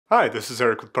Hi, this is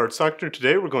Eric with Parts Doctor.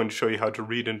 Today we're going to show you how to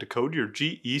read and decode your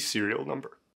GE serial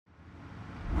number.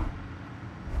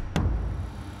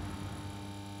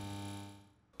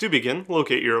 To begin,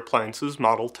 locate your appliance's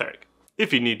model tag.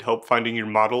 If you need help finding your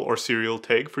model or serial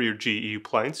tag for your GE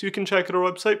appliance, you can check out our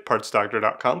website,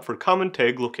 partsdoctor.com, for common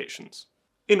tag locations.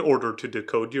 In order to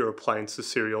decode your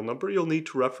appliance's serial number, you'll need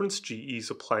to reference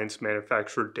GE's appliance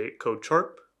manufacturer date code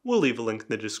chart. We'll leave a link in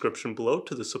the description below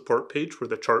to the support page where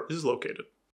the chart is located.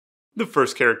 The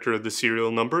first character of the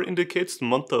serial number indicates the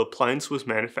month the appliance was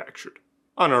manufactured.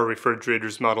 On our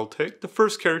refrigerator's model tag, the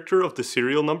first character of the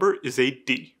serial number is a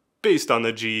D. Based on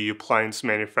the GE appliance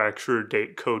manufacturer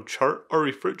date code chart, our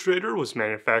refrigerator was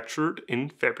manufactured in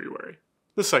February.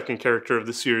 The second character of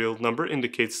the serial number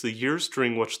indicates the years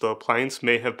during which the appliance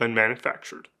may have been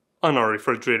manufactured. On our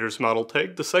refrigerator's model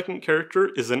tag, the second character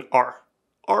is an R.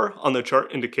 R on the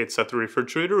chart indicates that the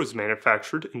refrigerator was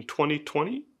manufactured in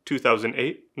 2020, 2008,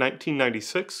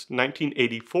 1996,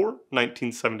 1984,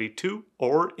 1972,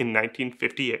 or in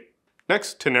 1958.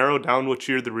 Next, to narrow down which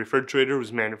year the refrigerator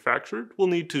was manufactured, we'll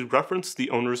need to reference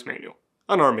the owner's manual.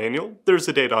 On our manual, there's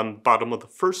a date on the bottom of the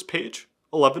first page,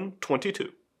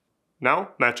 11/22.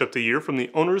 Now, match up the year from the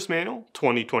owner's manual,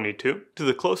 2022, to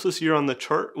the closest year on the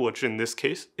chart, which in this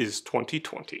case is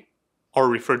 2020. Our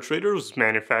refrigerator was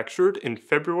manufactured in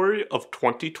February of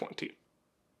 2020.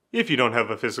 If you don't have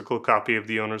a physical copy of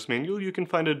the owner's manual, you can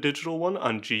find a digital one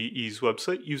on GE's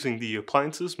website using the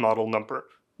appliance's model number.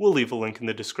 We'll leave a link in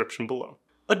the description below.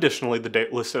 Additionally, the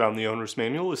date listed on the owner's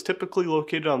manual is typically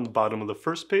located on the bottom of the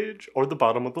first page or the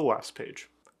bottom of the last page.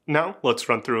 Now, let's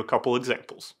run through a couple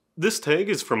examples. This tag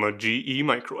is from a GE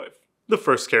microwave. The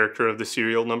first character of the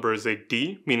serial number is a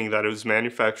D, meaning that it was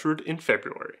manufactured in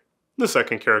February. The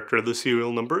second character of the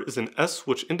serial number is an S,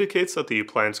 which indicates that the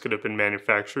appliance could have been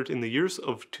manufactured in the years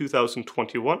of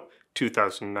 2021,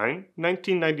 2009,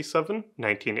 1997,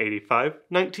 1985,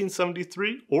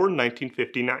 1973, or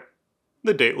 1959.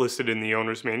 The date listed in the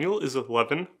owner's manual is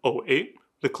 11/08.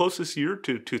 The closest year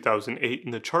to 2008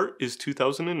 in the chart is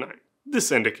 2009.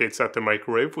 This indicates that the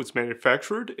microwave was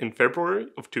manufactured in February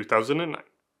of 2009.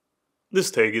 This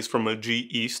tag is from a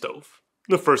GE stove.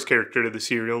 The first character of the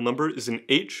serial number is an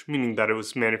H, meaning that it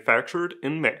was manufactured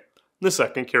in May. The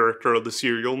second character of the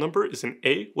serial number is an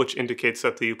A, which indicates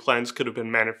that the appliance could have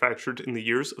been manufactured in the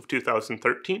years of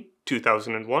 2013,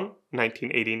 2001,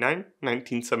 1989,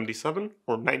 1977,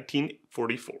 or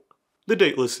 1944. The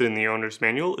date listed in the owner's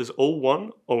manual is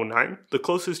 01/09. The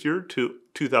closest year to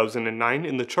 2009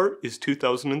 in the chart is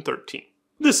 2013.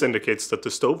 This indicates that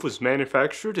the stove was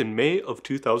manufactured in May of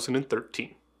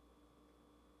 2013.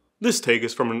 This tag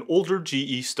is from an older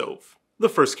GE stove. The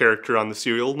first character on the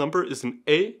serial number is an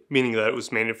A, meaning that it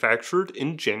was manufactured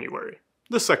in January.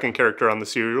 The second character on the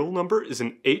serial number is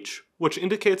an H, which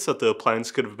indicates that the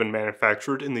appliance could have been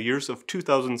manufactured in the years of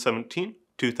 2017,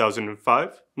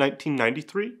 2005,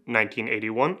 1993,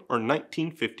 1981, or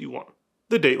 1951.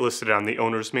 The date listed on the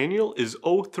owner's manual is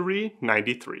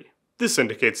 03/93. This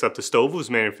indicates that the stove was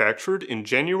manufactured in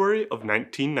January of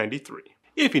 1993.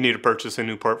 If you need to purchase a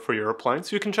new part for your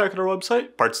appliance, you can check out our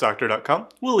website, partsdoctor.com.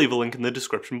 We'll leave a link in the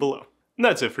description below. And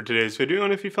that's it for today's video,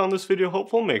 and if you found this video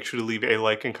helpful, make sure to leave a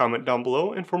like and comment down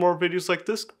below, and for more videos like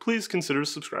this, please consider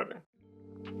subscribing.